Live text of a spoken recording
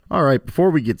All right, before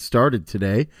we get started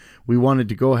today, we wanted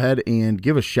to go ahead and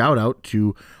give a shout out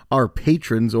to our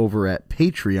patrons over at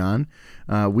Patreon.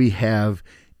 We have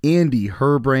Andy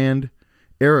Herbrand,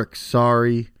 Eric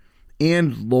Sari,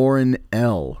 and Lauren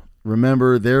L.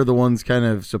 Remember, they're the ones kind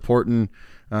of supporting,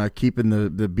 keeping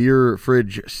the beer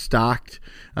fridge stocked,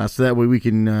 so that way we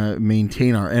can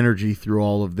maintain our energy through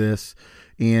all of this.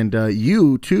 And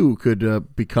you, too,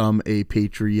 could become a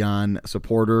Patreon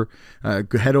supporter.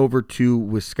 Head over to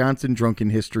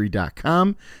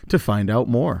WisconsinDrunkenHistory.com to find out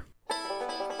more.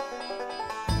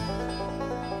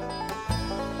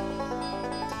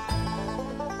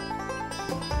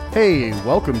 Hey,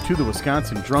 welcome to the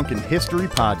Wisconsin Drunken History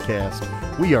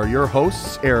Podcast. We are your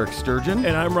hosts, Eric Sturgeon.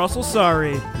 And I'm Russell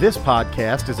Sari. This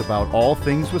podcast is about all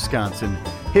things Wisconsin: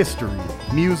 history,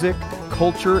 music,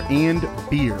 culture, and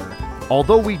beer.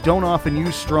 Although we don't often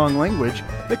use strong language,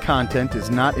 the content is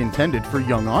not intended for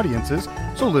young audiences,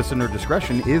 so listener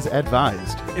discretion is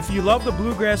advised. If you love the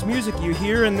bluegrass music you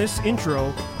hear in this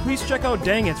intro, please check out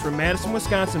Dang It's from Madison,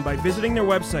 Wisconsin by visiting their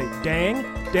website,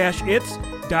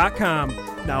 dang-its.com.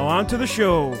 Now on to the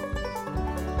show.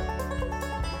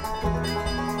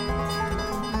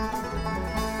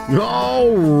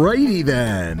 Alrighty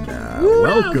then.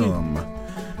 Welcome.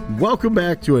 Welcome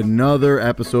back to another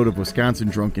episode of Wisconsin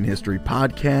Drunken History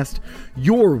Podcast,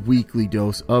 your weekly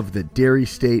dose of the Dairy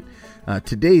State.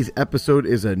 Today's episode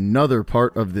is another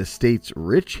part of the state's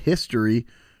rich history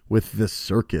with the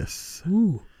circus.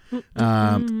 Ooh.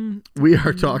 We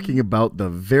are talking about the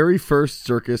very first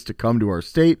circus to come to our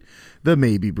state, the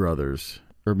Mabee Brothers.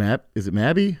 Or is it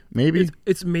Mabee? Maybe?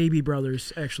 It's Mabee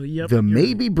Brothers, actually. Yep. The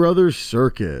Mabee Brothers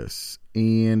Circus.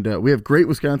 And we have great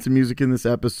Wisconsin music in this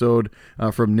episode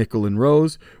from Nickel and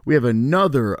Rose. We have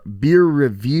another beer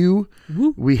review.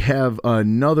 Woo. We have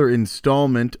another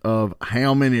installment of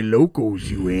How Many Locos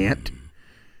You Ant,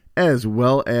 as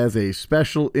well as a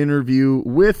special interview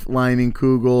with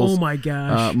Leinenkugels. Oh my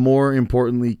gosh. More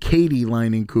importantly, Katie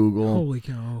Leinenkugel. Holy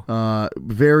cow.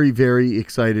 Very, very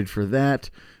excited for that.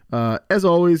 As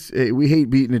always, we hate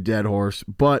beating a dead horse,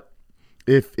 but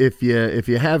if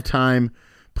you have time,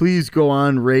 please go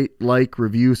on, rate, like,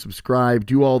 review, subscribe,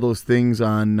 do all those things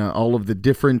on all of the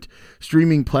different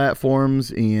streaming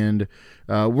platforms. And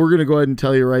we're going to go ahead and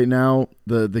tell you right now,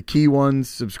 the key ones: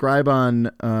 subscribe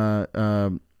on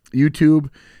YouTube,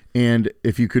 and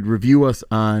if you could review us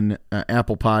on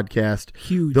Apple Podcast.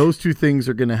 Huge. Those two things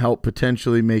are going to help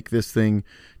potentially make this thing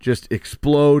just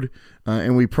explode.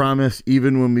 And we promise,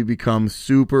 even when we become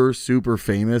super, super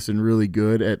famous and really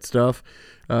good at stuff,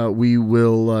 we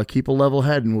will keep a level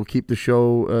head and we'll keep the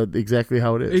show exactly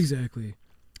how it is. Exactly.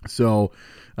 So,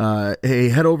 hey,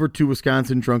 head over to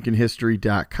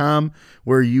WisconsinDrunkenHistory.com,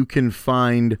 where you can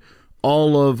find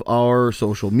all of our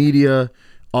social media,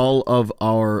 all of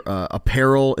our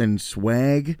apparel and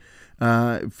swag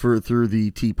through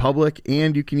the TeePublic,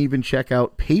 and you can even check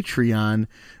out Patreon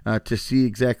to see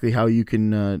exactly how you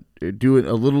can do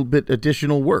a little bit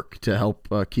additional work to help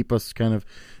keep us kind of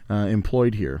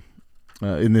employed here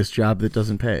in this job that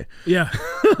doesn't pay. Yeah.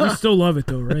 We still love it,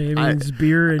 though, right? I mean, it's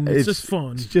beer and it's just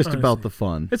fun. It's just honestly. about the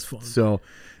fun. It's fun. So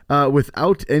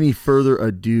without any further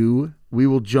ado, we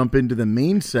will jump into the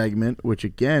main segment, which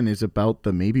again is about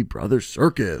the Mabee Brothers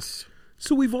Circus.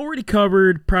 So we've already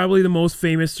covered probably the most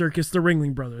famous circus, the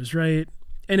Ringling Brothers, right?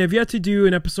 And have yet to do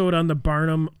an episode on the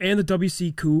Barnum and the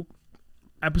W.C. Coop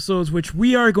episodes, which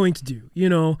we are going to do, you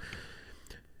know.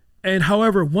 And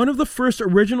however, one of the first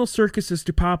original circuses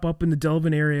to pop up in the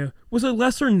Delavan area was a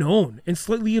lesser known and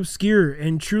slightly obscure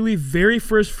and truly very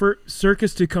first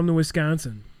circus to come to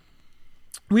Wisconsin.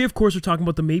 We, of course, are talking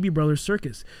about the Mabee Brothers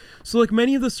Circus. So like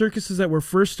many of the circuses that were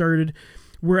first started,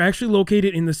 were actually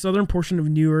located in the southern portion of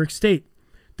New York State.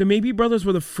 The Mabee brothers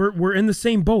were in the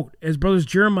same boat as brothers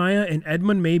Jeremiah and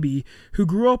Edmund Mabee, who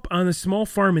grew up on a small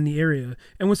farm in the area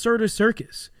and would start a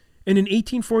circus. And in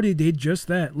 1840, they did just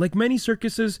that. Like many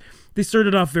circuses, they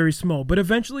started off very small, but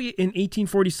eventually in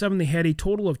 1847, they had a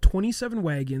total of 27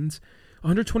 wagons,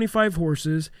 125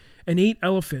 horses, and 8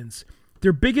 elephants.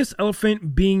 Their biggest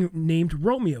elephant being named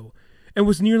Romeo, and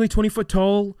was nearly 20 foot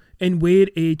tall and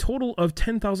weighed a total of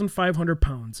 10,500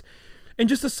 pounds. And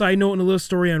just a side note and a little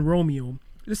story on Romeo.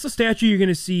 This is a statue you're going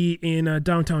to see in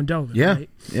downtown Delavan, yeah. right?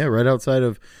 Yeah, right outside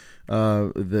of,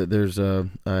 there's a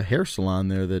hair salon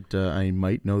there that I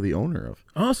might know the owner of.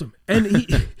 Awesome.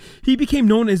 And he became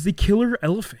known as the Killer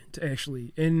Elephant,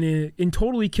 actually. And in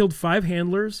total, he killed 5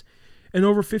 handlers. And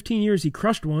over 15 years, he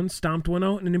crushed one, stomped one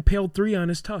out, and impaled 3 on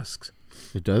his tusks.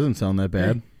 It doesn't sound that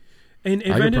bad. And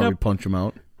I could probably punch him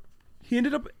out. He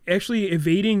ended up actually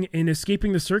evading and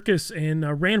escaping the circus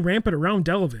and ran rampant around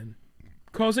Delavan,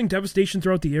 causing devastation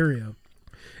throughout the area.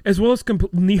 as well as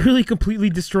nearly completely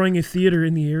destroying a theater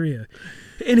in the area.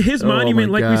 And his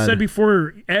monument, like we said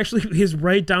before, actually is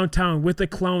right downtown with a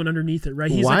clown underneath it, right?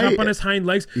 He's like up on his hind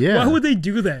legs. Yeah. Why would they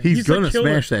do that? He's going to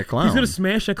smash that clown. He's going to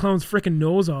smash that clown's freaking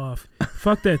nose off.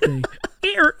 Fuck that thing.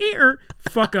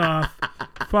 Fuck off.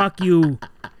 Fuck you.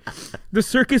 The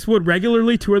circus would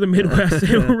regularly tour the Midwest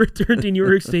and would return to New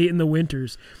York State in the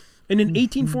winters. And in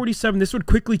 1847, this would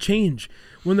quickly change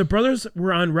when the brothers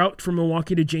were en route from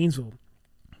Milwaukee to Janesville.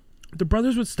 The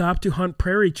brothers would stop to hunt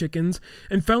prairie chickens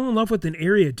and fell in love with an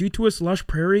area due to its lush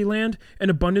prairie land and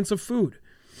abundance of food.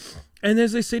 And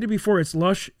as they stated before, it's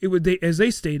lush. As they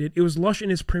stated, it was lush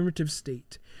in its primitive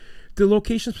state. The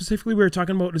location specifically we were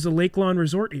talking about is the Lake Lawn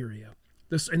Resort area,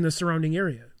 in the surrounding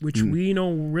area, which we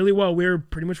know really well. We were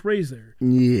pretty much raised there.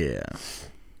 Yeah.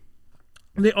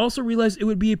 They also realized it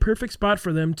would be a perfect spot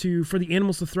for the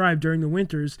animals to thrive during the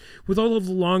winters with all of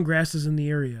the long grasses in the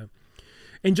area.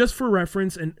 And just for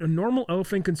reference, a normal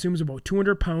elephant consumes about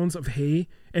 200 pounds of hay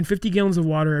and 50 gallons of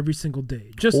water every single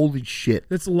day. Holy shit.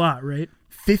 That's a lot, right?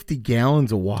 50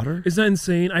 gallons of water? Isn't that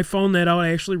insane? I found that out.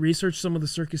 I actually researched some of the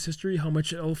circus history, how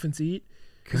much elephants eat.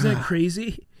 Isn't that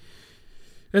crazy?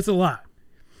 That's a lot.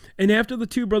 And after the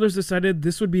two brothers decided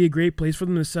this would be a great place for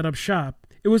them to set up shop,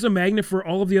 it was a magnet for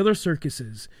all of the other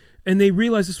circuses. And they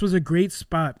realized this was a great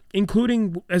spot,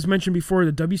 including, as mentioned before,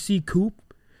 the W.C. Coop,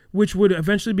 which would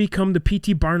eventually become the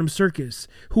P.T. Barnum Circus,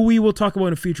 who we will talk about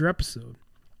in a future episode.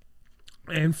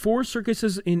 And 4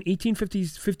 circuses in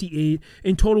 1858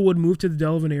 in total would move to the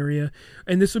Delavan area,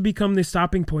 and this would become the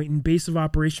stopping point and base of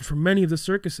operation for many of the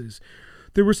circuses.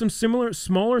 There were some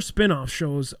smaller spin-off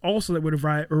shows also that would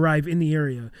arrive in the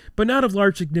area, but not of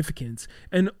large significance.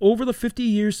 And over the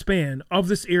 50-year span of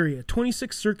this area,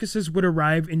 26 circuses would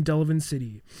arrive in Delavan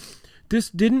City. This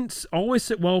didn't always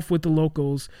sit well with the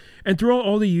locals, and throughout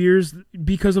all the years,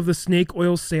 because of the snake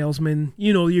oil salesman,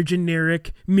 your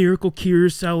generic miracle cure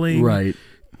selling, right,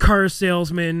 car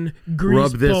salesman, grease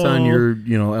rub this ball, on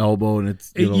your elbow, and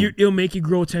it'll make you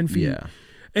grow 10 feet. Yeah.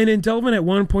 And in Delavan, at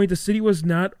one point, the city was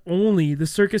not only the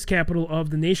circus capital of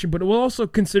the nation, but it was also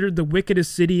considered the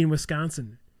wickedest city in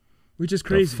Wisconsin, which is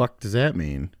crazy. The fuck does that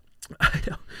mean? I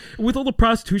know. With all the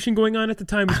prostitution going on at the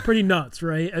time, it's pretty nuts,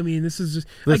 right? I mean, this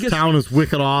town is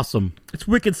wicked awesome. It's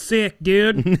wicked sick,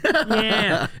 dude.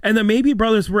 Yeah. And the Maybe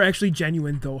brothers were actually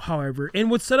genuine, though, however, and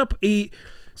would set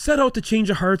out to change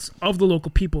the hearts of the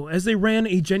local people as they ran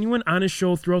a genuine, honest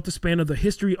show throughout the span of the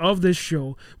history of this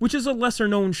show, which is a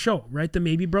lesser-known show, right? The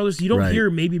Maybe Brothers. You don't hear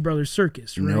Maybe Brothers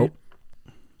Circus, right? Nope.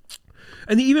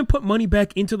 And they even put money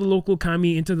back into the local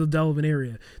economy, into the Delavan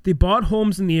area. They bought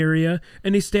homes in the area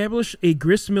and established a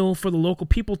grist mill for the local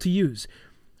people to use,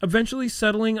 eventually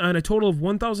settling on a total of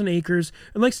 1,000 acres,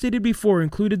 and like stated before,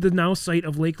 included the now site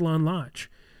of Lake Lawn Lodge.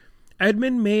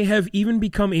 Edmund may have even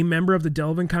become a member of the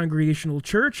Delavan Congregational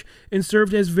Church and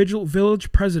served as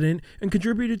village president and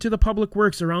contributed to the public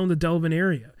works around the Delavan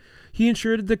area. He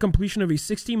ensured the completion of a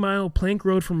 60-mile plank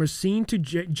road from Racine to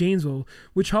Janesville,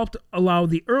 which helped allow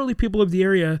the early people of the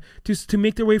area to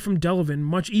make their way from Delavan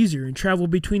much easier and travel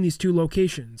between these two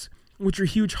locations, which were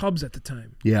huge hubs at the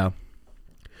time. Yeah.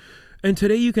 And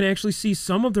today you can actually see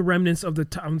some of the remnants of the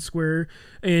town square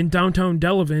in downtown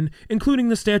Delavan, including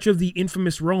the statue of the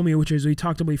infamous Romeo, which as we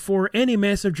talked about before, and a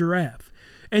massive giraffe.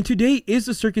 And today is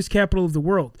the circus capital of the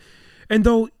world. And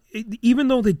even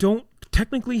though they don't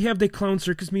technically have the Clown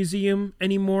Circus Museum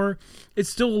anymore, it's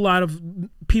still a lot of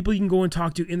people you can go and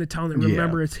talk to in the town that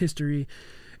remember its history.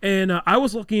 And I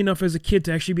was lucky enough as a kid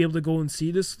to actually be able to go and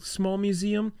see this small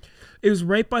museum. It was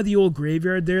right by the old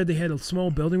graveyard there. They had a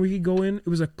small building where you could go in. It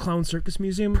was a Clown Circus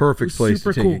Museum. Perfect place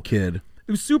to take a kid.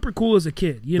 It was super cool as a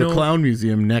kid. The Clown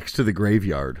Museum next to the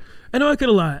graveyard. I know I could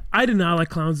have lied. I did not like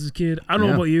clowns as a kid. I don't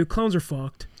know about you. Clowns are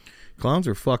fucked. Clowns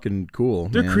are fucking cool.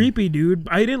 They're creepy, dude.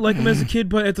 I didn't like them as a kid,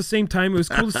 but at the same time, it was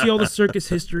cool to see all the circus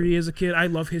history as a kid. I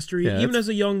love history. Even as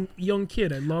a young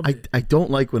kid, I loved it. I don't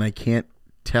like when I can't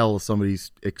tell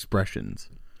somebody's expressions.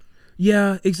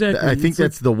 Yeah, exactly. I think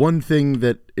that's the one thing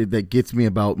that gets me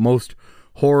about most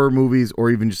horror movies or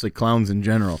even just like clowns in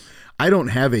general. I don't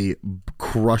have a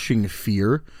crushing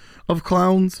fear of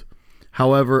clowns.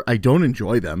 However, I don't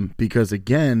enjoy them because,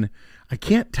 again, I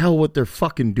can't tell what they're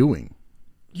fucking doing.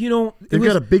 They've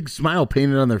got a big smile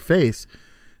painted on their face,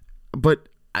 but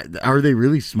are they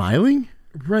really smiling?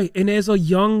 Right. And as a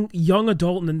young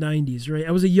adult in the 90s, right?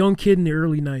 I was a young kid in the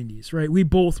early 90s, right? We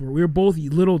both were. We were both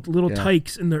little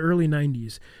tykes in the early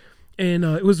 90s. And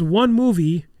it was one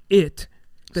movie, that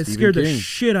Stephen scared King. the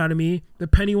shit out of me. The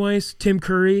Pennywise, Tim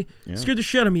Curry, scared the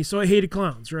shit out of me. So I hated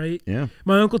clowns, right? Yeah.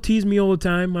 My uncle teased me all the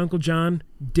time. My Uncle John,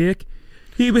 Dick.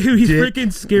 He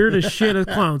freaking scared the shit of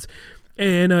clowns.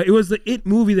 And it was the It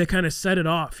movie that kind of set it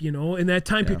off, you know, in that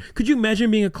time period. Could you imagine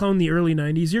being a clown in the early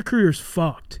 90s? Your career's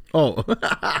fucked. Oh.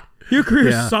 Your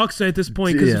career sucks at this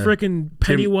point because freaking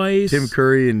Pennywise. Tim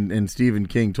Curry and Stephen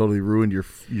King totally ruined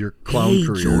your clown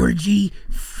career. Georgie,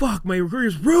 fuck, my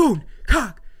career's ruined.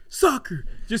 Cock, sucker.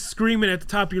 Just screaming at the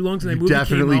top of your lungs and that movie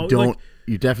came out.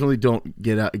 You definitely don't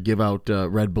give out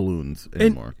red balloons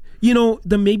anymore. And, you know,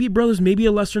 the Maybe Brothers may be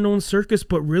a lesser-known circus,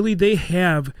 but really they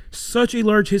have such a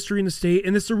large history in the state,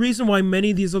 and it's the reason why many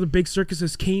of these other big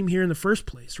circuses came here in the first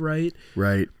place, right?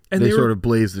 Right. And they sort of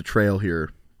blazed the trail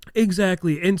here.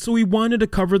 Exactly. And so we wanted to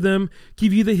cover them,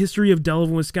 give you the history of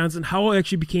Delavan, Wisconsin, how it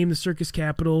actually became the circus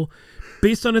capital,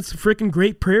 based on its freaking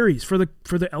great prairies for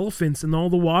the elephants and all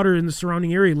the water in the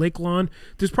surrounding area. Lake Lawn,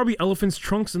 there's probably elephants'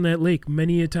 trunks in that lake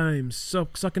many a times,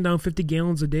 sucking down 50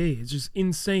 gallons a day. It's just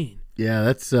insane. Yeah,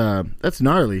 that's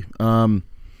gnarly.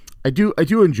 I do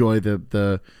enjoy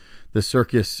the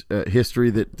circus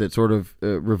history that sort of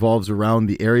revolves around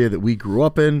the area that we grew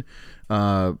up in.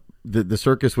 The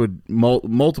circus would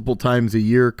multiple times a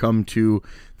year come to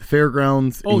the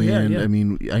fairgrounds. Yeah. I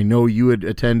mean, I know you had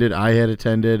attended. I had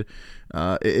attended.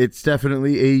 It's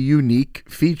definitely a unique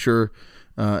feature.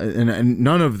 And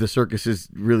none of the circuses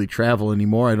really travel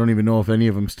anymore. I don't even know if any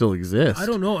of them still exist. I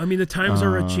don't know. I mean, the times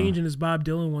are a-changing, as Bob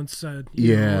Dylan once said.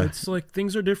 You know, it's like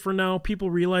things are different now.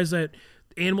 People realize that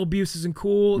animal abuse isn't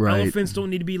cool. Right. Elephants don't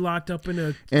need to be locked up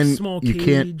in a small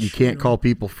cage. You can't call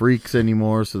people freaks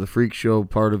anymore, so the freak show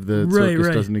part of the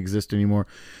circus doesn't exist anymore.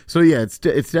 So yeah, it's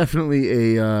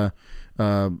definitely a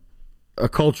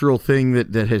cultural thing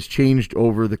that has changed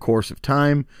over the course of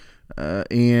time.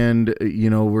 And you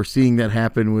know, we're seeing that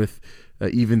happen with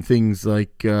even things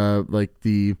like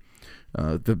the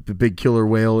big killer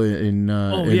whale in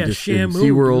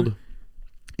SeaWorld,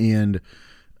 and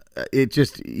it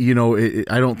just, you know,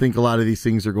 I don't think a lot of these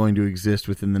things are going to exist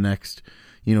within the next,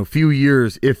 you know, few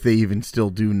years, if they even still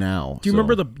do now. Do you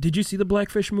remember did you see the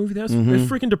Blackfish movie? That's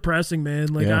it's freaking depressing,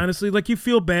 man. Like, honestly, like, you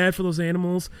feel bad for those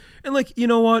animals, and like, you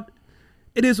know what?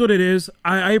 It is what it is.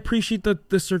 I appreciate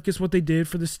the circus, what they did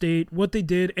for the state, what they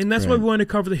did, and that's why we want to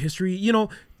cover the history. You know,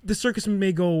 the circus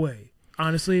may go away,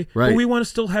 honestly, but we want to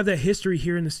still have that history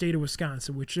here in the state of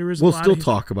Wisconsin, which there is. We'll still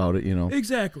talk about it, you know,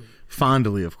 exactly,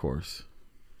 fondly, of course.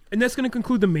 And that's going to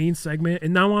conclude the main segment,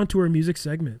 and now on to our music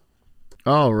segment.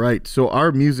 All right, so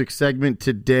our music segment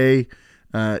today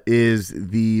is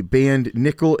the band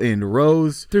Nickel and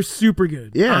Rose. They're super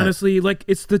good. Yeah, honestly, like,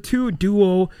 it's the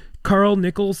duo. Carl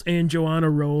Nichols and Joanna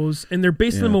Rose, and they're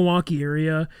based in the Milwaukee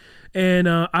area. And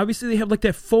obviously they have like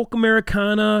that folk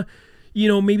Americana, you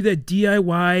know, maybe that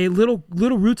DIY, little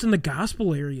roots in the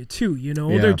gospel area too, you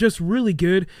know. They're just really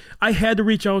good. I had to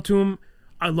reach out to them.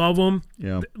 I love them.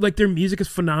 Yeah. Like, their music is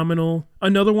phenomenal.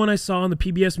 Another one I saw on the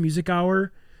PBS Music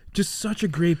Hour, just such a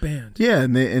great band. Yeah,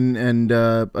 and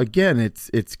again,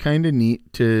 it's kind of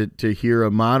neat to hear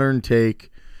a modern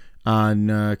take on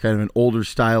kind of an older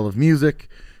style of music.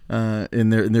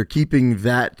 And they're keeping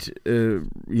that, you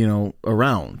know,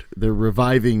 around. They're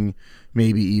reviving,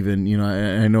 maybe even, you know,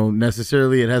 I know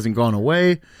necessarily it hasn't gone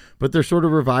away, but they're sort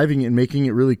of reviving it and making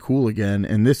it really cool again.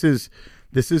 And this is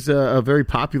a very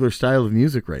popular style of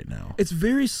music right now. It's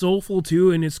very soulful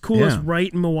too, and it's cool. It's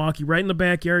right in Milwaukee, right in the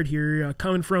backyard here,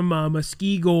 coming from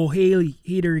Muskego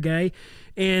Hater guy.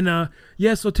 And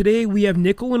so today we have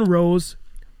Nickel and Rose,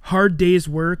 Hard Day's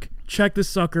Work. Check this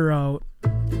sucker out.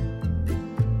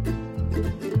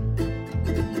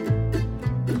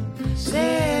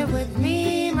 Stay with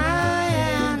me, my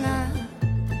Anna,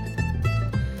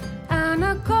 on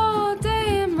a cold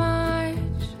day in March,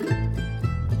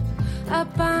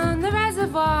 up on the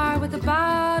reservoir with a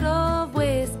bottle of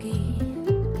whiskey.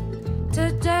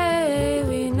 Today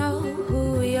we know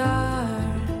who we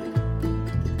are.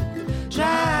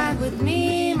 Drive with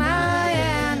me, my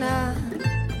Anna,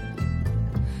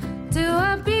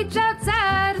 to a beach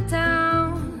outside of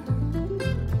town.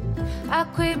 I'll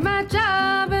quit my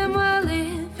job and we'll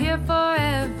live here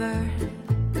forever,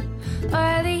 or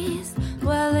at least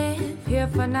we'll live here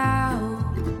for now.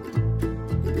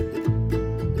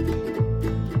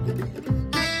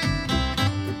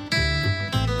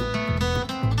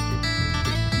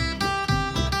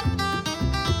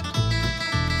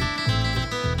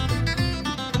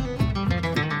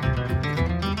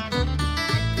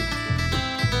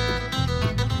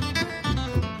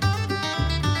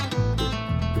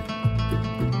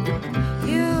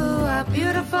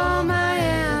 Beautiful, my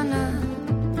Anna,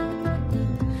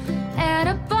 at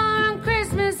a bar on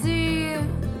Christmas Eve.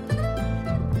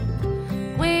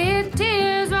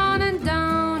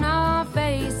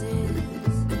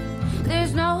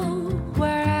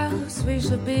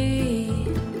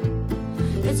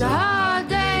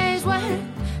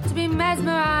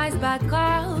 by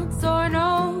clouds or an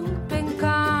open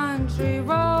country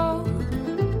road.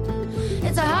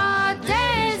 It's a hard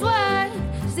day's work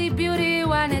to see beauty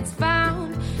when it's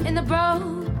found in the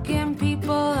broken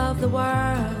people of the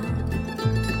world.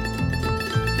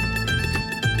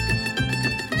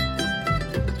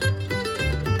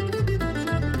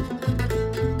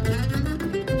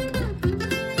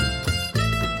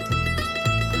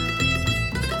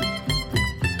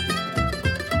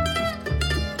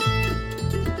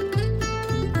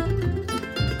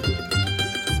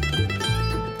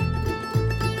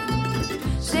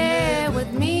 Share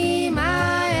with me, my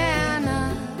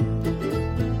Anna,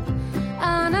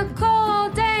 on a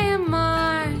cold day in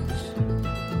March,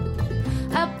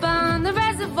 up on the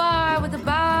reservoir with a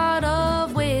bottle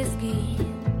of whiskey.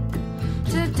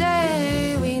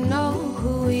 Today we know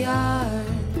who we are.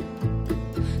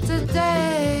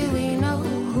 Today we know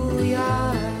who we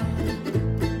are.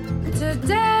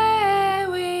 Today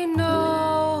we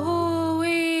know who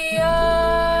we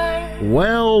are.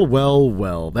 Well.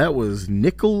 That was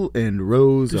Nickel and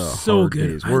Rose. They're A so Hard good.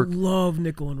 Day's Work. I love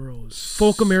Nickel and Rose.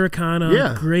 Folk Americana,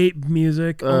 Yeah. great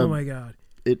music. Oh my god.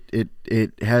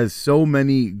 It has so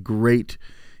many great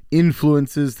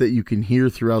influences that you can hear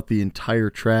throughout the entire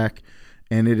track,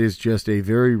 and it is just a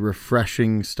very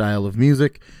refreshing style of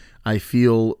music. I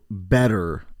feel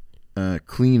better,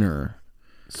 cleaner,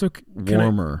 So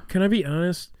warmer. Can I be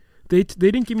honest? They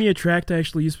didn't give me a track to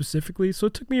actually use specifically, so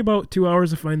it took me about 2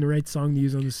 hours to find the right song to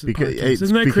use on this Because- podcast. it's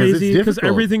Isn't that because it's crazy? Because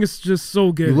difficult. everything is just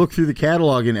so good. You look through the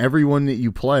catalog, and every one that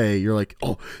you play, you're like,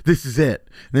 "Oh, this is it."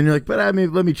 And then you're like, "But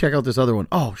let me check out this other one.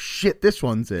 Oh shit, this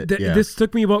one's it." This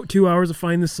took me about 2 hours to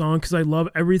find this song because I love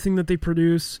everything that they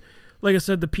produce. Like I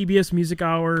said, the PBS Music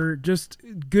Hour, just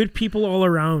good people all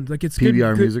around. Like it's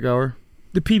PBR good, Music Hour.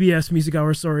 The PBS Music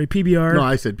Hour, sorry, PBR. No,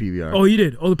 I said PBR. Oh, you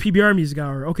did. Oh, the PBR Music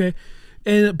Hour. Okay.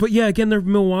 But yeah, again, they're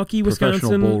Milwaukee, Professional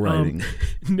Wisconsin. bull riding.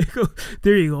 Nickel,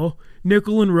 there you go.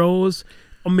 Nickel and Rose,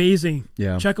 amazing.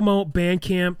 Yeah. Check them out.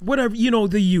 Bandcamp, whatever,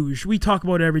 the usual. We talk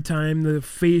about it every time. The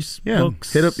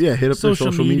Facebooks, hit up their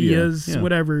social media. medias, Yeah.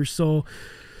 whatever. So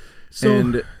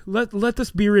And- let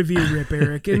this be a review, Rip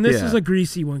Eric, and this Yeah. is a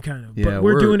greasy one, kind of. Yeah, But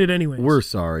we're doing it anyway. We're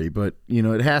sorry, but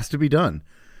it has to be done.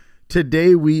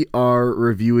 Today we are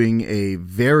reviewing a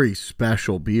very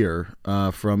special beer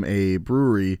from a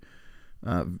brewery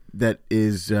that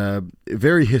is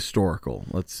very historical,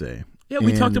 let's say. Yeah,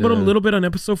 we talked about him a uh, little bit on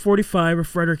episode 45 of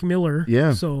Frederick Miller.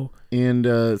 Yeah. So And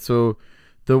so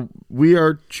we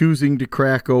are choosing to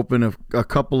crack open a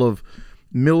couple of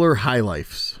Miller High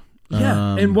Lifes.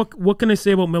 yeah, and what can I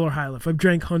say about Miller High Life? I've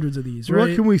drank hundreds of these, right?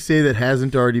 What can we say that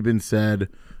hasn't already been said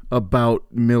about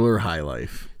Miller High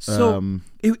Life? So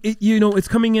it's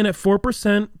coming in at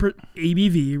 4% per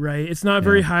ABV, right? It's not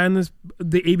very high on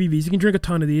the ABVs. You can drink a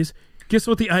ton of these. Guess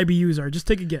what the IBUs are? Just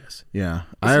take a guess. Yeah,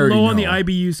 It's I already low know. on the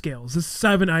IBU scales. It's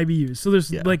 7 IBUs. So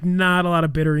there's not a lot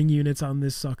of bittering units on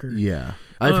this sucker. Yeah,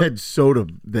 I've had soda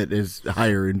that is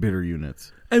higher in bitter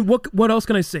units. And what else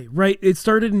can I say? Right? It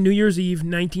started in New Year's Eve,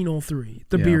 1903.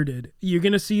 The Yeah. beer did. You're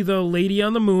gonna see the lady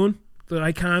on the moon, the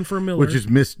icon for Miller, Which is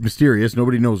mysterious.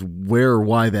 Nobody knows where or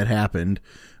why that happened.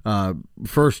 The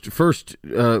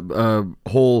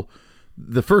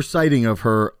first sighting of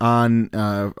her on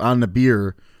the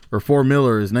beer or for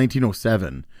Miller is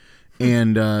 1907,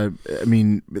 and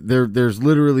there's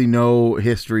literally no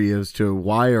history as to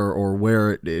why or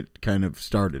where it kind of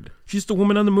started. She's just a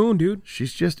woman on the moon, dude.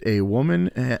 She's just a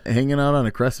woman hanging out on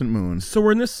a crescent moon. So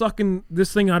we're in this sucking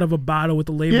this thing out of a bottle with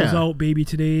the labels Yeah. out, baby,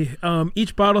 today.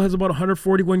 Each bottle has about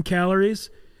 141 calories,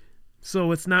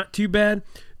 so it's not too bad.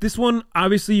 This one,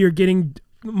 obviously, you're getting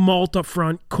malt up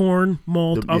front, corn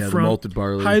malt up the front, malted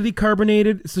barley. highly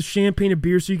carbonated. It's a champagne of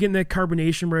beer, so you're getting that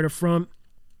carbonation right up front.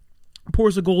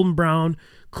 Pours a golden brown,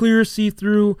 clear,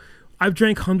 see-through. I've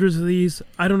drank hundreds of these.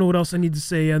 I don't know what else I need to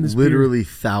say on this beer. Literally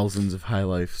thousands of High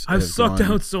Lifes. I've have sucked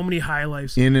gone out so many High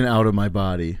Lifes. in and out of my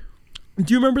body.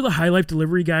 Do you remember the High Life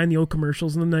delivery guy in the old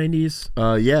commercials in the 90s?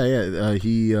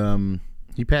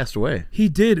 He passed away. He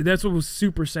did. That's what was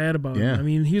super sad about him. Yeah. I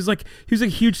mean, he was a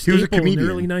huge He was a staple in the comedian.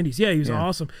 early 90s. Yeah, he was Yeah.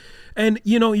 awesome. And,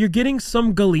 you're getting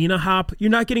some Galena hop. You're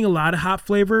not getting a lot of hop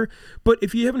flavor, but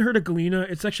if you haven't heard of Galena,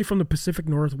 it's actually from the Pacific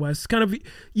Northwest. It's kind of,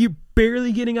 you're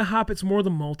barely getting a hop. It's more the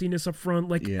maltiness up front,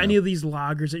 like Yeah. any of these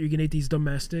lagers that you're getting at these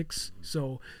domestics.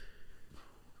 So,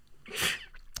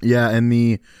 Yeah, and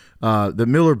the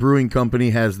Miller Brewing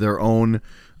Company has their own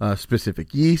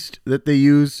specific yeast that they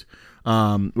use,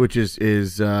 which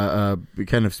is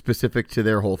kind of specific to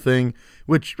their whole thing.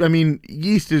 Which, I mean,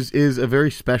 yeast is a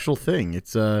very special thing.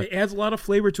 It's it adds a lot of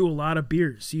flavor to a lot of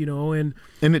beers, and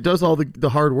and it does all the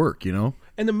hard work,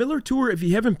 And the Miller Tour, if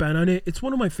you haven't been on it, it's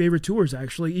one of my favorite tours,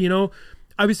 actually. You know,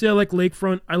 obviously I like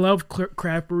lakefront. I love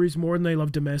craft breweries more than I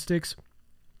love domestics.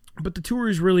 But the tour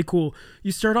is really cool.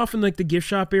 You start off in like the gift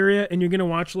shop area, and you're going to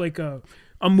watch like a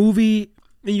movie,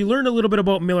 and you learn a little bit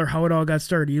about Miller, how it all got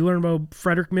started. You learn about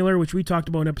Frederick Miller, which we talked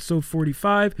about in episode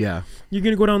 45. Yeah. You're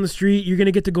going to go down the street. You're going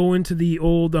to get to go into the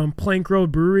old Plank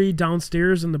Road Brewery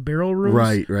downstairs in the barrel rooms.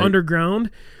 Right.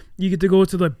 Underground. You get to go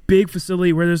to the big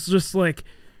facility where there's just like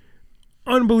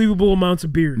unbelievable amounts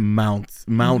of beer. Mountains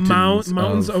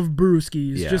of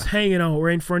brewskis Yeah. just hanging out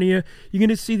right in front of you. You're going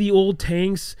to see the old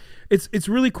tanks. It's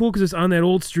really cool because it's on that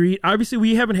old street. Obviously,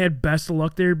 we haven't had best of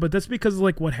luck there, but that's because of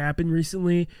like what happened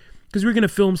recently. Because we're going to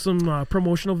film some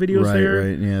promotional videos there.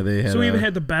 Right. Yeah, they had. So we haven't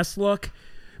had the best luck.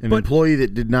 An employee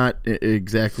that did not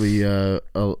exactly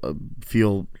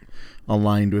feel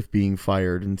aligned with being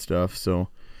fired and stuff. So,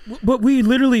 but we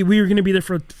were going to be there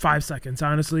for 5 seconds,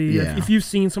 honestly. Yeah. If you've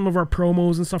seen some of our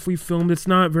promos and stuff we filmed, it's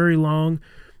not very long.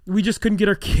 We just couldn't get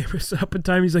our cameras up in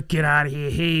time. He's like, get out of here.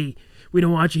 Hey, we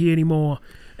don't want you here anymore.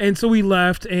 And so we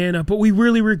left, and but we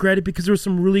really regret it because there was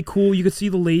some really cool. You could see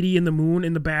the lady in the moon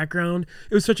in the background.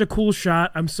 It was such a cool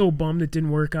shot. I'm so bummed it didn't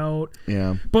work out.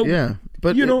 yeah. But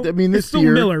you know, I mean, this it's still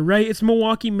beer, Miller, right? It's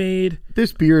Milwaukee made.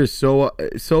 This beer is so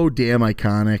damn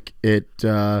iconic.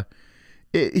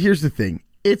 Here's the thing.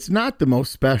 It's not the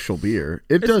most special beer.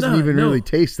 It doesn't even really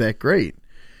taste that great.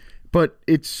 But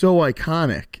it's so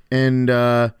iconic, and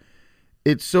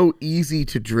it's so easy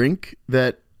to drink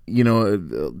that, you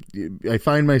know, I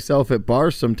find myself at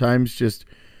bars sometimes just,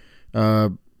 hey,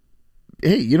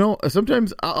 you know,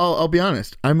 sometimes I'll be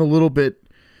honest, I'm a little bit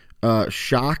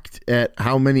shocked at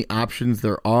how many options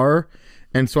there are,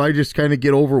 and so I just kind of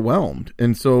get overwhelmed,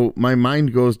 and so my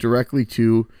mind goes directly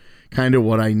to kind of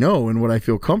what I know and what I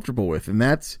feel comfortable with, and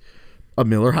that's a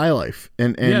Miller High Life.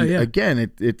 And again,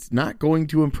 it's not going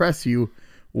to impress you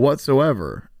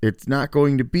whatsoever. It's not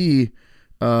going to be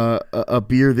a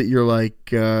beer that you're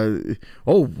like, oh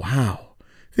wow,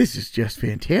 this is just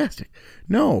fantastic.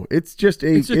 No, it's just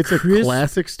it's a crisp,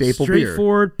 classic staple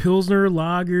straightforward Pilsner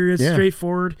lager. It's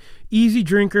straightforward, easy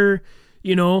drinker.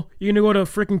 You know, you're gonna go to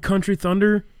freaking Country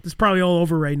Thunder. It's probably all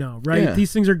over right now, right? Yeah.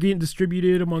 These things are getting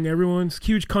distributed among everyone.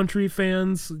 Huge country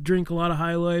fans drink a lot of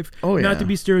High Life. Oh yeah. Not to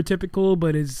be stereotypical,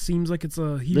 but it seems like it's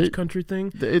a huge country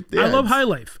thing. I love High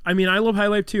Life. I mean, I love High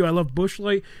Life too. I love Busch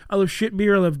Light. I love shit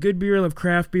beer. I love good beer. I love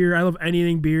craft beer. I love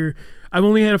anything beer. I've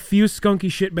only had a few skunky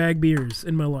shitbag beers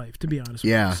in my life, to be honest.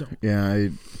 Yeah, with you, so. yeah.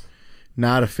 I'm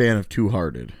not a fan of Two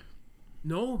Hearted.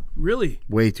 No, really.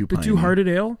 Way too piney. The Two Hearted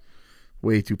Ale.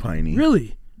 Way too piney.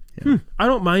 Really? Yeah. I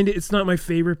don't mind it. It's not my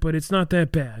favorite, but it's not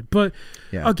that bad. But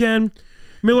Yeah. again,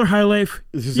 Miller High Life,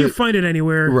 you can find it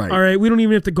anywhere. Right. All right, we don't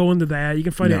even have to go into that. You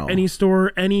can find it No. at any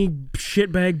store, any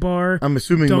shitbag bar. I'm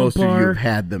assuming dump most of you bar. have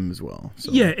had them as well.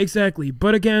 So. Yeah, exactly.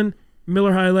 But again,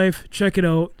 Miller High Life, check it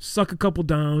out. Suck a couple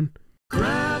down.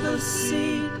 Grab a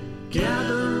seat,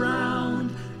 gather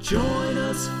round, join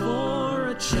us for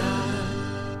a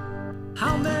chat.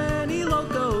 How many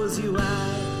locos you at?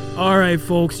 All right,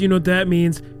 folks, you know what that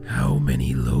means. How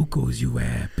many locos you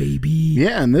at, baby?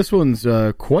 Yeah, and this one's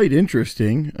quite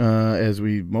interesting, as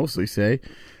we mostly say.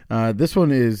 This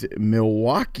one is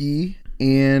Milwaukee,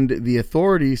 and the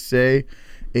authorities say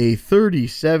a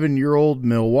 37-year-old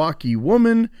Milwaukee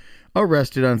woman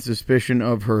arrested on suspicion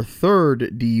of her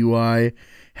third DUI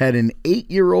had an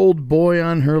 8-year-old boy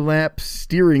on her lap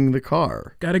steering the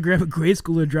car. Gotta grab a grade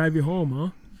schooler to drive you home, huh?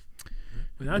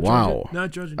 Wow. Not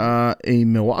judging. A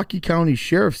Milwaukee County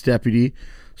Sheriff's deputy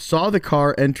saw the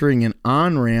car entering an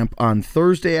on-ramp on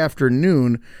Thursday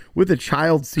afternoon with a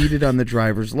child seated on the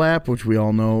driver's lap, which we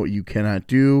all know you cannot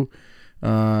do.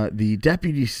 The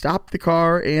deputy stopped the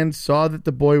car and saw that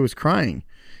the boy was crying.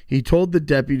 He told the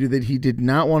deputy that he did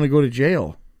not want to go to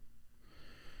jail.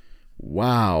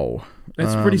 Wow.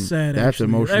 That's pretty sad. That's actually.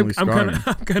 emotionally scarring.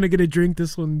 I'm kind of gonna drink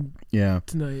this one Yeah.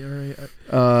 tonight. All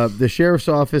right. The sheriff's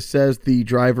office says the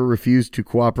driver refused to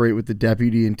cooperate with the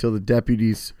deputy until the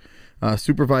deputy's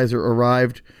supervisor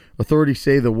arrived. Authorities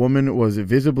say the woman was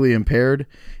visibly impaired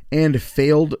and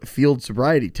failed field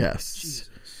sobriety tests. Jesus.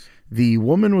 The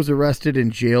woman was arrested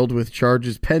and jailed with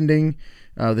charges pending.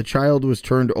 The child was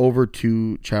turned over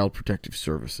to Child Protective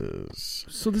Services.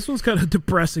 So this one's kind of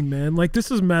depressing, man. Like,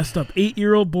 this is messed up.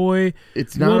 8-year-old boy.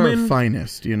 It's not woman. our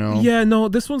finest, you know? Yeah, no,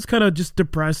 this one's kind of just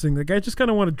depressing. Like, I just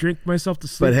kind of want to drink myself to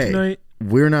sleep But hey, tonight.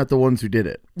 we're not the ones who did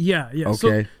it. Yeah.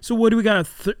 Okay. So what do we got?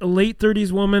 A late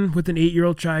 30s woman with an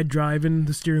 8-year-old child driving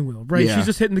the steering wheel, right? Yeah. She's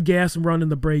just hitting the gas and running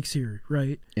the brakes here,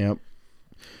 right? Yep.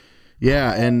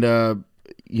 Yeah, and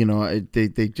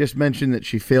they just mentioned that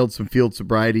she failed some field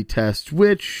sobriety tests,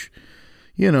 which,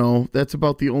 that's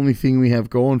about the only thing we have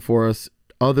going for us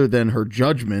other than her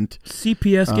judgment.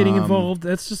 CPS getting involved.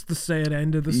 That's just the sad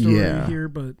end of the story here.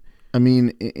 But I mean,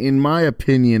 in my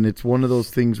opinion, it's one of those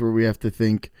things where we have to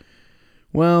think,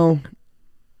 well,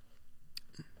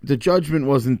 the judgment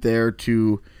wasn't there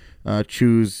to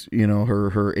choose,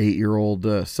 her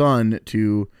 8-year-old son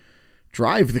to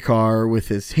drive the car with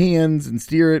his hands and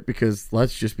steer it, because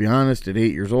let's just be honest, at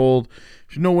 8 years old,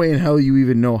 there's no way in hell you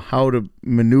even know how to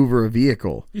maneuver a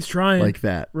vehicle. He's trying like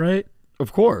that, right?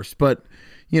 Of course, but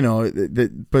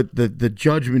the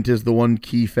judgment is the one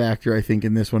key factor, I think,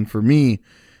 in this one for me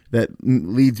that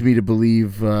leads me to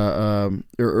believe or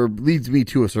leads me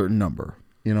to a certain number.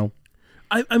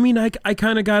 I mean, I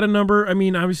kind of got a number. I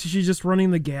mean, obviously she's just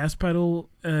running the gas pedal.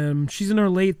 She's in her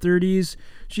late 30s.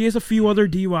 She has a few other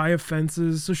DUI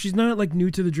offenses, so she's not like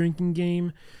new to the drinking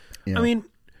game. Yeah. I mean,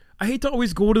 I hate to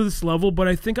always go to this level, but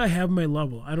I think I have my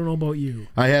level. I don't know about you.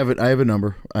 I have it. I have a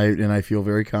number, and I feel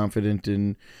very confident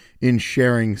in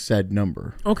sharing said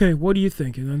number. Okay, what do you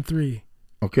think? And then 3.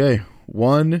 Okay,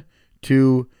 1,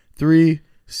 2, 3.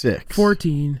 6.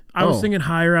 14. I was thinking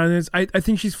higher on this. I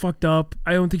think she's fucked up.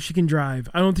 I don't think she can drive.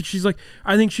 I don't think she's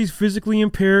I think she's physically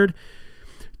impaired.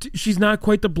 She's not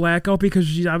quite the blackout because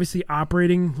she's obviously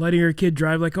operating, letting her kid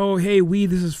drive oh, hey,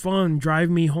 this is fun. Drive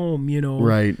me home,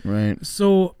 Right.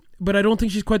 So, but I don't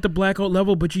think she's quite the blackout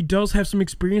level, but she does have some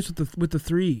experience with the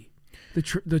 3,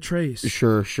 the trace.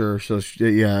 Sure. So,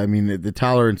 yeah, I mean, the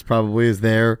tolerance probably is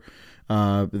there.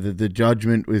 The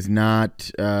judgment was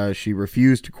not, she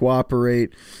refused to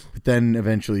cooperate, but then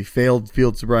eventually failed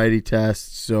field sobriety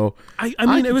tests. So I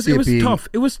mean, it was tough.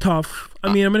 It was tough.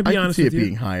 I mean, I'm going to be honest with you. I can see it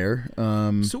being higher.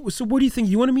 So what do you think?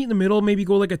 You want to meet in the middle, maybe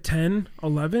go like a 10,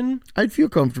 11? I'd feel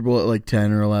comfortable at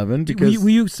 10 or 11 because... Will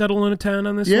you settle on a 10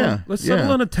 on this one? Yeah. Let's settle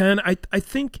on a 10. I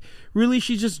think really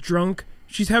she's just drunk.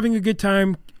 She's having a good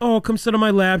time. Oh, come sit on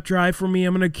my lap, drive for me.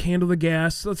 I'm going to handle the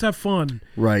gas. Let's have fun.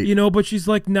 Right. But she's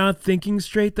not thinking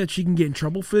straight that she can get in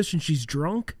trouble for this, and she's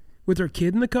drunk with her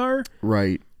kid in the car.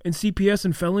 Right. And CPS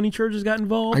and felony charges got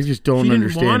involved. I just don't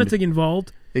understand. She didn't want to get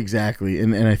involved. Exactly.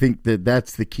 And I think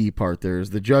that's the key part there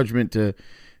is the judgment to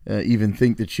even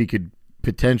think that she could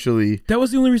potentially that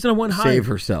was the only reason I went higher. Save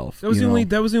herself. That was the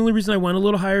only reason I went a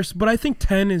little higher. But I think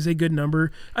 10 is a good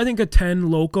number. I think a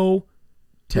 10 loco.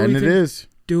 10 it is.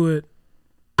 Do it.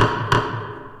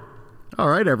 All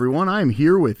right, everyone. I'm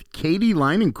here with Katie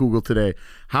Leinenkugel today.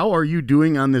 How are you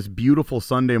doing on this beautiful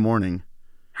Sunday morning?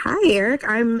 Hi, Eric.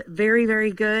 I'm very,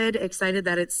 very good. Excited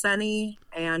that it's sunny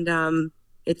and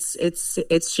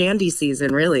it's shandy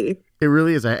season, really. It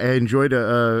really is. I enjoyed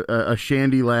a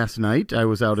shandy last night. I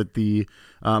was out at the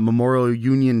Memorial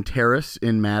Union Terrace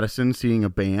in Madison seeing a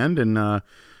band, and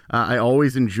I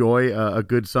always enjoy a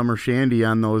good summer shandy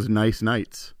on those nice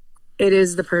nights. It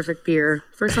is the perfect beer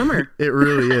for summer. It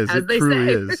really is. As it they truly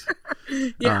say.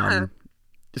 is. Yeah.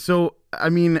 So, I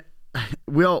mean,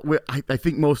 I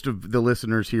think most of the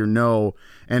listeners here know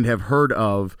and have heard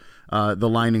of the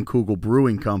Leinenkugel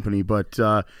Brewing Company, but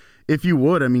if you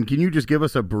would, I mean, can you just give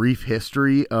us a brief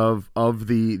history of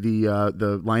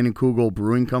the Leinenkugel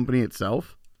Brewing Company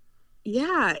itself?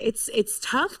 Yeah, it's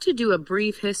tough to do a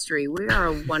brief history. We are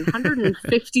a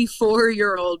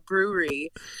 154-year-old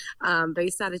brewery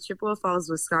based out of Chippewa Falls,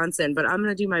 Wisconsin, but I'm going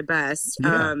to do my best.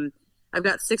 Yeah. I've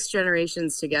got 6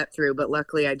 generations to get through, but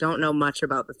luckily I don't know much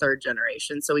about the 3rd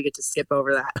generation, so we get to skip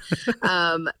over that.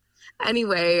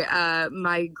 Anyway,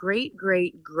 my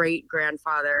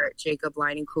great-great-great-grandfather, Jacob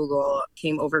Leinenkugel,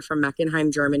 came over from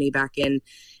Meckenheim, Germany back in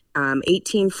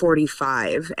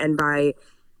 1845, and by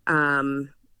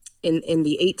in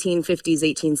the 1850s,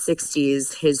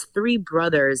 1860s, his 3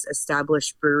 brothers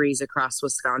established breweries across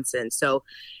Wisconsin. So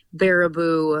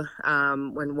Baraboo,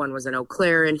 when one was in Eau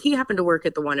Claire, and he happened to work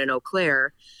at the one in Eau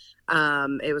Claire.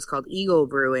 It was called Eagle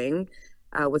Brewing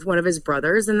with one of his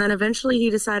brothers. And then eventually he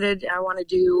decided, I want to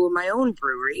do my own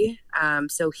brewery.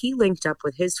 So he linked up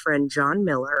with his friend John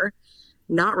Miller,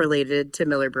 not related to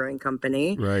Miller Brewing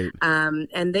Company. Right.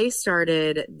 And they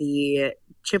started the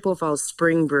Chippewa Falls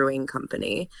Spring Brewing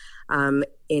Company in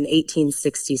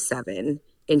 1867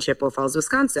 in Chippewa Falls,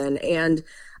 Wisconsin. And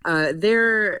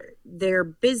their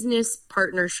business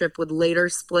partnership would later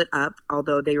split up,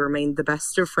 although they remained the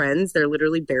best of friends. They're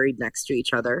literally buried next to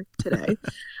each other today.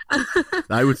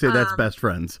 I would say that's best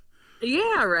friends.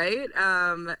 Yeah, right.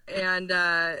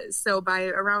 So by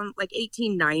around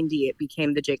 1890, it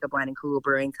became the Jacob Leinenkugel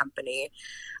Brewing Company.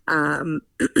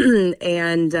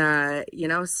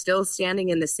 Still standing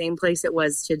in the same place it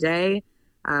was today.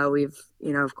 We've,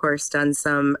 of course, done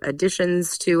some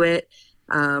additions to it.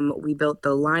 We built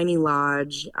the Leinie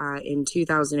Lodge in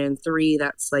 2003.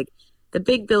 That's the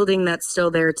big building that's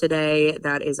still there today.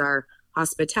 That is our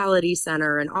hospitality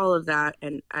center and all of that.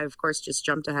 And I, of course, just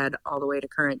jumped ahead all the way to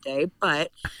current day.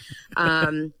 But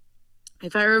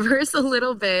if I reverse a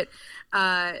little bit,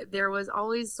 there was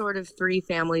always sort of three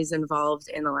families involved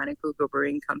in the Leinenkugel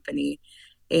Brewing Company.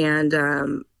 And,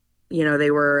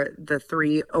 they were the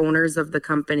three owners of the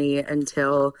company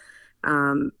until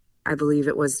I believe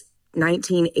it was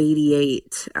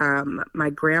 1988. My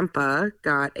grandpa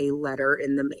got a letter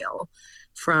in the mail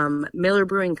from Miller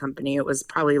Brewing Company. It was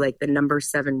probably like the number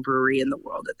 7 brewery in the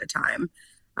world at the time,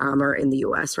 or in the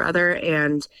U.S. rather.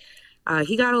 And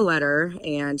he got a letter,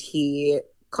 and he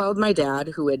called my dad,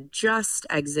 who had just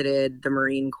exited the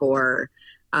Marine Corps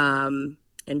and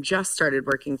just started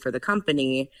working for the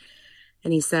company.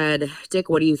 And he said, Dick,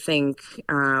 what do you think?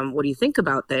 What do you think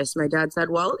about this? My dad said,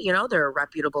 well, they're a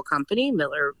reputable company,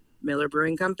 Miller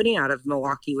Brewing Company out of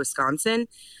Milwaukee, Wisconsin.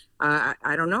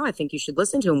 I don't know. I think you should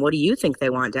listen to them. What do you think they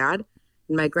want, Dad?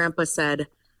 And my grandpa said,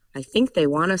 I think they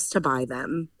want us to buy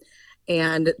them.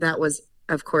 And that was,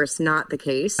 of course, not the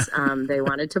case. They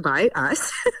wanted to buy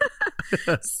us.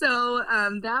 So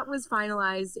that was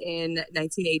finalized in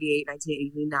 1988,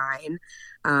 1989.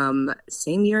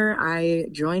 Same year I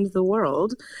joined the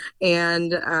world.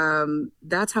 And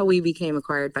that's how we became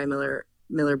acquired by Miller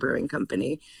Brewing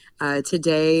Company.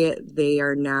 Today, we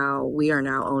are now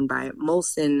owned by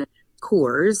Molson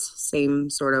Coors, same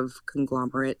sort of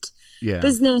conglomerate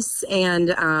business. And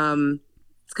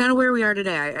it's kind of where we are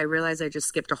today. I realize I just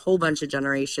skipped a whole bunch of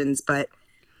generations, but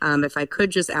if I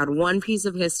could just add one piece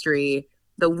of history,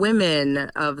 the women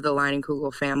of the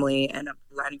Leinenkugel family and of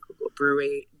the Leinenkugel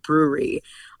brewery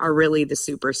are really the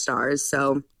superstars.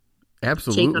 So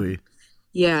absolutely.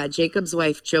 Jacob's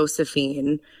wife,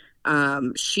 Josephine,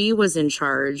 she was in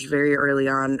charge very early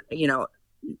on,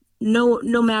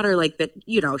 no matter like that,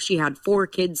 she had 4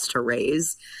 kids to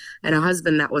raise and a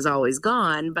husband that was always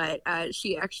gone, but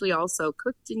she actually also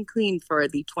cooked and cleaned for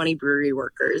the 20 brewery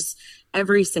workers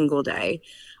every single day.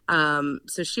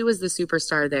 So she was the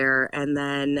superstar there. And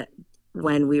then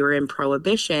when we were in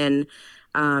Prohibition,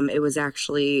 it was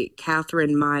actually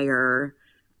Catherine Meyer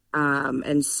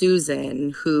and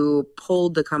Susan who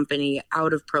pulled the company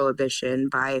out of Prohibition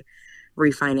by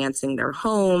refinancing their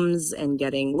homes and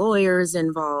getting lawyers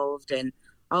involved and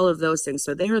all of those things.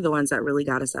 So they were the ones that really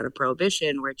got us out of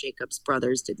Prohibition, where Jacob's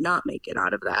brothers did not make it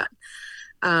out of that.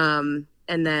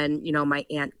 And then, my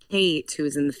Aunt Kate,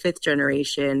 who's in the 5th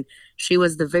generation, she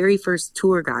was the very first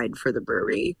tour guide for the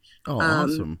brewery. Oh,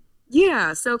 awesome.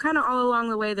 Yeah. So kind of all along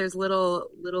the way, there's little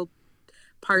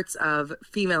parts of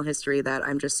female history that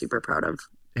I'm just super proud of.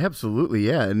 Absolutely.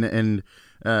 Yeah. And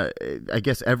I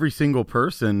guess every single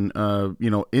person,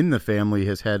 in the family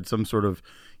has had some sort of,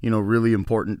 really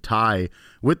important tie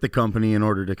with the company in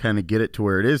order to kind of get it to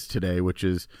where it is today, which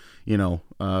is,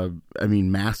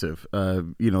 massive.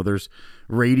 There's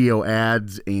radio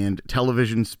ads and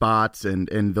television spots,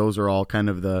 and those are all kind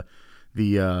of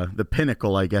the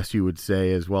pinnacle, I guess you would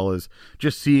say, as well as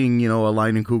just seeing, a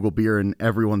Leinenkugel beer in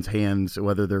everyone's hands,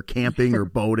 whether they're camping or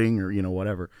boating or,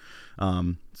 whatever.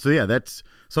 So yeah, that's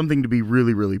something to be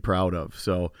really, really proud of.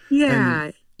 So, yeah.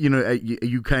 And,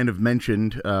 you kind of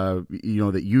mentioned,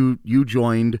 that you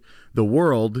joined the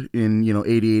world in,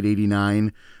 88,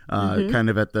 89, kind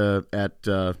of at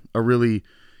a really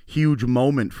huge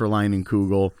moment for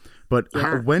Leinenkugel. But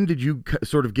when did you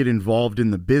sort of get involved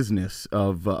in the business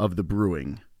of the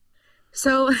brewing?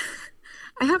 So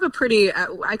I have a pretty,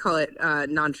 I call it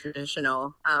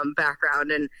non-traditional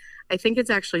background. And I think it's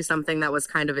actually something that was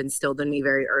kind of instilled in me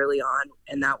very early on.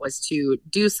 And that was to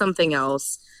do something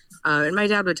else. And my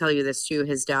dad would tell you this too.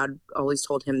 His dad always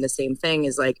told him the same thing,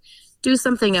 is like, do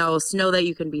something else. Know that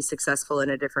you can be successful in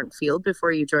a different field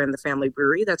before you join the family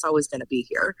brewery. That's always going to be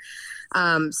here.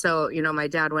 So, my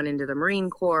dad went into the Marine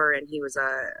Corps, and he was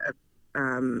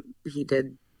he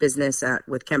did business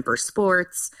with Kemper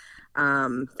Sports.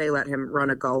 They let him run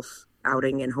a golf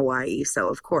outing in Hawaii. So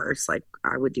of course, like,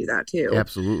 I would do that too.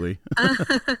 Absolutely.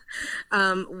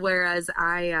 Whereas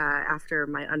after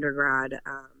my undergrad,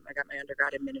 I got my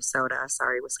undergrad in Minnesota.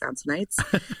 Sorry, Wisconsinites.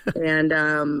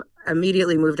 And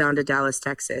immediately moved down to Dallas,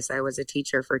 Texas. I was a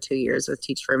teacher for 2 years with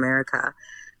Teach for America.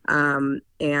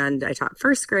 And I taught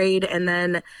first grade. And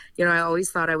then, I always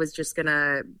thought I was just going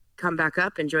to come back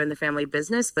up and join the family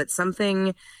business, but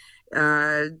something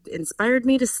inspired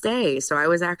me to stay. So I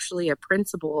was actually a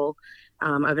principal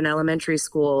of an elementary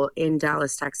school in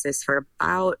Dallas, Texas for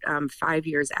about 5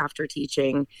 years after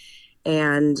teaching.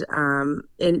 And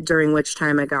during which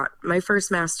time I got my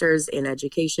first master's in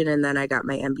education, and then I got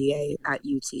my MBA at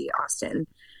UT Austin.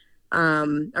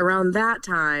 Around that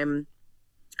time,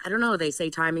 I don't know. They say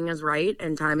timing is right,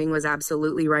 and timing was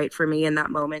absolutely right for me in that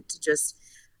moment to just,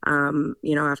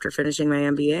 after finishing my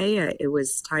MBA, it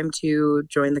was time to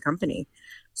join the company.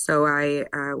 So I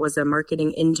was a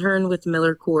marketing intern with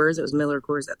Miller Coors. It was Miller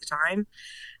Coors at the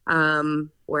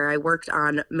time, where I worked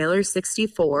on Miller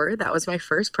 64. That was my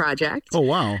first project. Oh,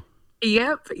 wow.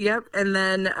 Yep. And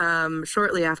then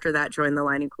shortly after that, joined the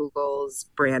Leinenkugels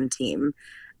brand team.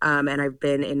 And I've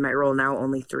been in my role now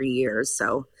only 3 years.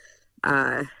 So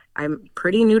I'm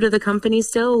pretty new to the company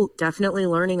still, definitely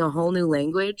learning a whole new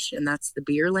language, and that's the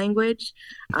beer language.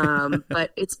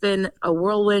 But it's been a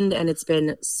whirlwind, and it's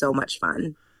been so much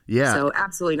fun. Yeah. So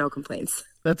absolutely no complaints.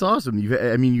 That's awesome.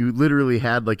 You literally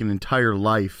had like an entire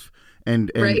life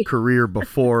and Right. career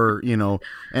before,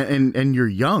 and you're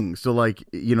young. So like,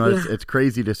 it's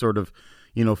crazy to sort of,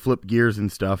 flip gears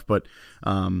and stuff, but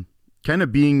kind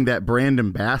of being that brand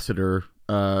ambassador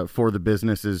for the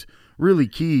business is really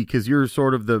key, because you're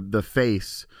sort of the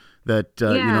face that,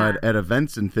 at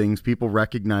events and things, people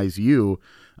recognize you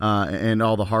and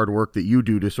all the hard work that you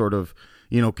do to sort of,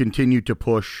 continue to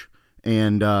push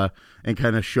and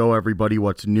kind of show everybody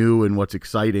what's new and what's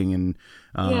exciting. And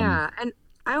And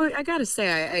I gotta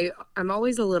say, I'm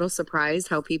always a little surprised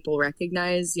how people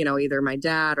recognize, either my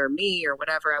dad or me or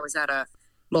whatever. I was at a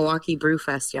Milwaukee Brew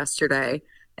Fest yesterday,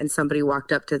 and somebody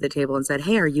walked up to the table and said,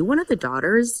 "Hey, are you one of the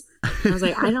daughters?" I was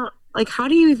like, "I don't like. How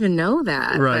do you even know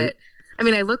that?" Right. But I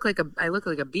mean, I look like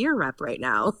a beer rep right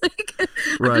now. I'm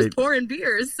Right. just pouring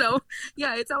beers, so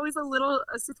yeah, it's always a little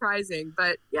surprising,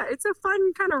 but yeah, it's a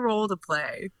fun kind of role to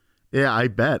play. Yeah, I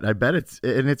bet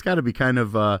it's got to be kind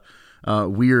of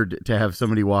weird to have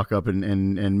somebody walk up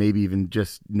and maybe even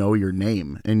just know your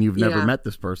name, and you've never Yeah. met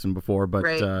this person before, but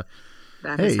Right.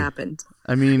 That hey. has happened.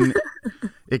 I mean,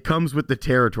 it comes with the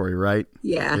territory, right?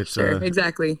 Yeah, It's sure,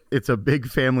 exactly. It's a big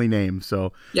family name,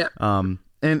 so Yeah.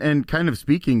 And kind of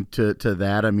speaking to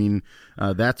that, I mean,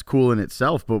 that's cool in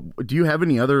itself. But do you have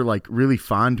any other like really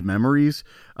fond memories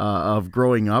of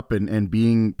growing up and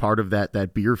being part of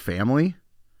that beer family?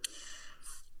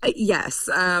 Yes.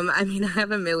 I mean, I have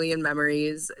a million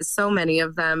memories. So many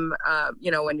of them,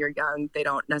 when you're young, they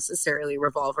don't necessarily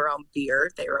revolve around beer.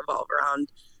 They revolve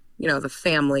around, the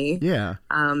family Yeah.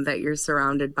 that you're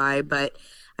surrounded by. But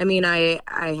I mean, I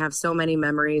have so many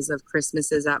memories of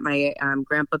Christmases at my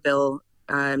Grandpa Bill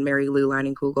and Mary Lou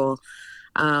Leinenkugel.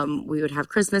 We would have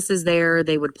Christmases there.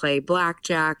 They would play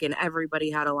blackjack, and everybody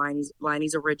had a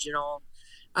Leinie's original.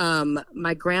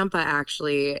 My grandpa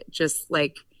actually just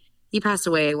like, he passed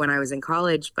away when I was in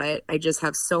college, but I just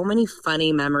have so many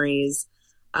funny memories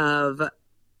of,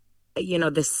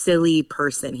 the silly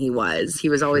person he was. He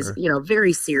was always, Sure.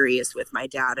 Very serious with my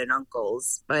dad and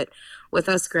uncles, but with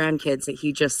us grandkids,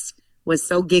 he just was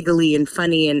so giggly and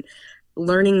funny, and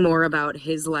learning more about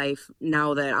his life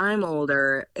now that I'm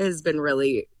older has been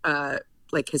really,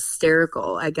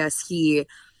 hysterical. I guess he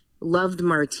loved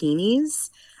martinis.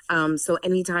 So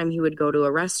anytime he would go to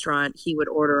a restaurant, he would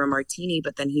order a martini,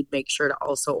 but then he'd make sure to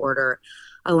also order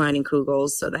a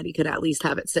Leinenkugels so that he could at least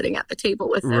have it sitting at the table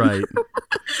with him. Right.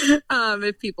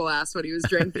 If people asked what he was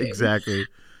drinking. Exactly.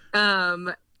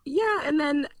 Yeah. And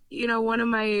then, one of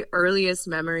my earliest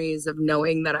memories of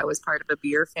knowing that I was part of a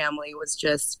beer family was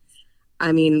just,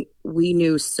 I mean, we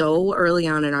knew so early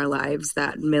on in our lives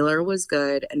that Miller was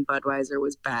good and Budweiser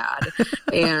was bad.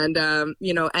 And,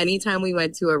 anytime we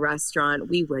went to a restaurant,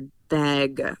 we would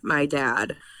beg my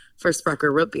dad for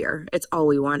Sprecher root beer. It's all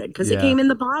we wanted because Yeah. it came in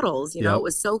the bottles, Yep. it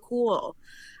was so cool.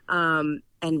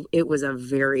 And it was a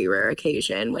very rare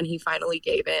occasion when he finally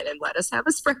gave in and let us have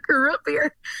a Sprecher root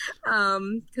beer.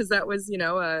 Because that was,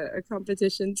 a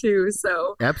competition too.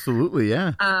 So Absolutely.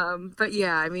 Yeah. but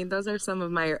yeah, I mean, those are some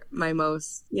of my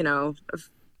most,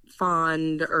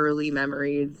 fond early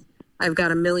memories. I've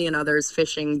got a million others: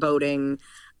 fishing, boating,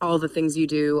 all the things you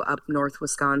do up north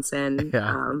Wisconsin.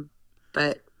 Yeah.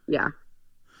 But yeah.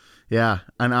 Yeah,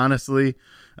 and honestly,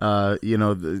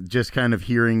 just kind of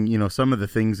hearing, some of the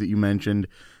things that you mentioned,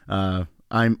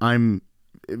 I'm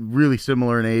really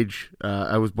similar in age.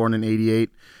 I was born in '88,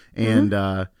 and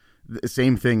the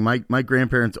same thing. My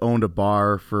grandparents owned a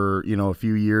bar for a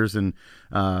few years, and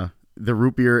the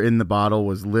root beer in the bottle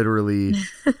was literally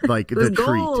like the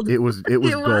gold. treat. It was It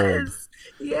gold. was.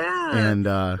 Yeah. And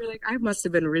You're like, I must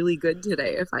have been really good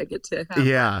today if I get to have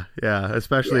yeah,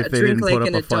 especially if they drink didn't put like up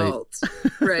an a fight. adult.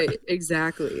 Right,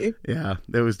 exactly. Yeah,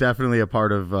 it was definitely a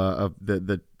part of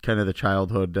the kind of the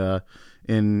childhood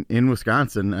in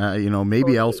Wisconsin. Maybe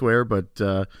Totally. elsewhere, but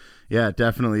yeah, it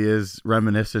definitely is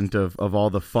reminiscent of all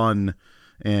the fun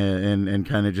and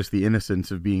kind of just the innocence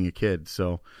of being a kid.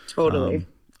 So Totally.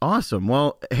 Awesome.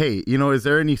 Well, hey, is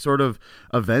there any sort of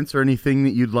events or anything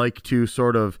that you'd like to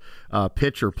sort of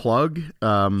pitch or plug?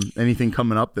 Anything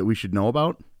coming up that we should know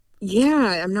about?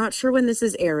 Yeah, I'm not sure when this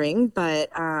is airing, but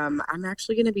I'm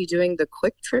actually going to be doing the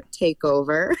Quick Trip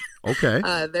Takeover. Okay.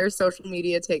 Their social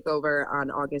media takeover on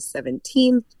August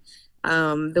 17th.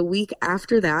 The week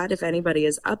after that, if anybody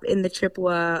is up in the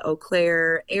Chippewa, Eau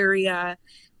Claire area,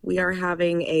 we are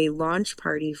having a launch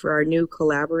party for our new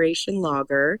collaboration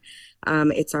lager.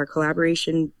 It's our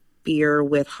collaboration beer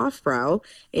with Hofbrau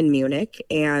in Munich,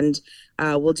 and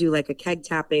we'll do like a keg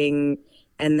tapping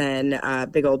and then a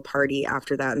big old party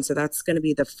after that. And so that's going to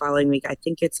be the following week. I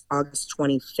think it's August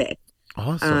 25th.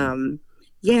 Awesome.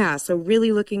 Yeah, so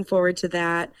really looking forward to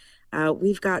that.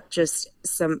 We've got just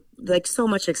so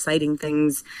much exciting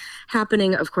things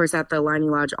happening, of course, at the Leinie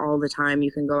Lodge all the time.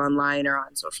 You can go online or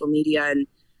on social media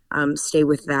and stay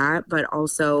with that. But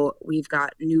also we've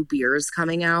got new beers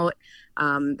coming out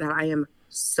that I am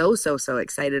so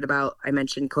excited about. I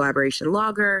mentioned collaboration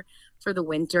lager for the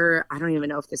winter. I don't even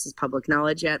know if this is public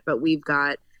knowledge yet, but we've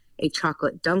got a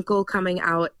chocolate dunkel coming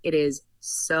out. It is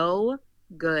so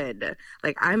good.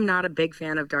 Like, I'm not a big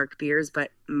fan of dark beers,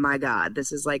 but my God,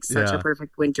 this is like such a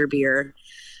perfect winter beer.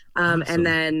 Awesome. And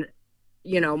then,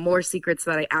 more secrets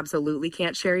that I absolutely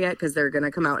can't share yet because they're going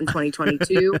to come out in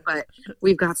 2022. But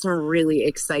we've got some really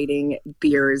exciting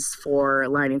beers for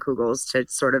Leinenkugel's to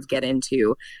sort of get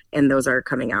into. And those are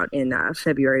coming out in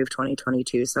February of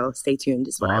 2022. So stay tuned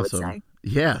is what Awesome. I would say.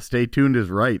 Yeah, stay tuned is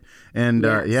right. And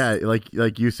Yes.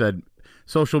 like you said,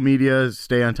 social media,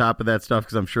 stay on top of that stuff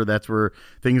because I'm sure that's where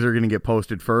things are going to get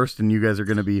posted first. And you guys are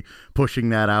going to be pushing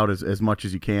that out as much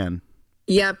as you can.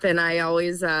 Yep, and I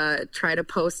always try to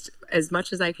post as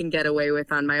much as I can get away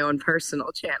with on my own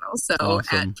personal channel. So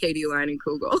Awesome. at Katie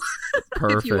Leinenkugel,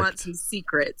 Perfect. if you want some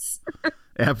secrets.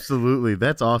 Absolutely.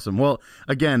 That's awesome. Well,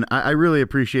 again, I really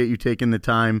appreciate you taking the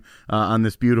time on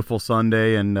this beautiful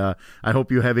Sunday, and I hope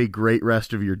you have a great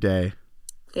rest of your day.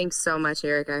 Thanks so much,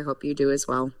 Eric. I hope you do as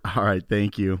well. All right.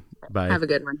 Thank you. Bye. Have a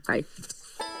good one. Bye.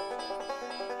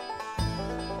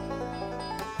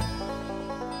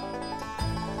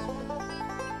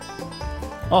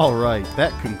 All right,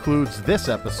 that concludes this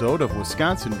episode of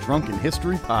Wisconsin Drunken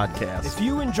History Podcast. If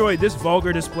you enjoyed this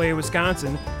vulgar display of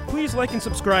Wisconsin, please like and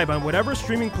subscribe on whatever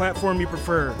streaming platform you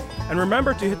prefer. And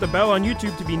remember to hit the bell on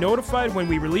YouTube to be notified when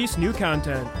we release new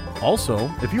content.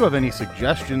 Also, if you have any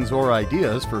suggestions or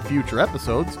ideas for future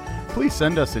episodes, please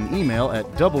send us an email at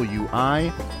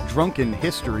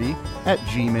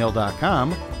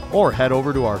widrunkenhistory@gmail.com or head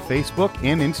over to our Facebook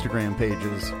and Instagram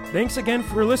pages. Thanks again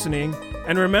for listening,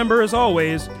 and remember, as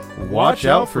always, Watch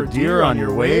out for deer on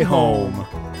your way home.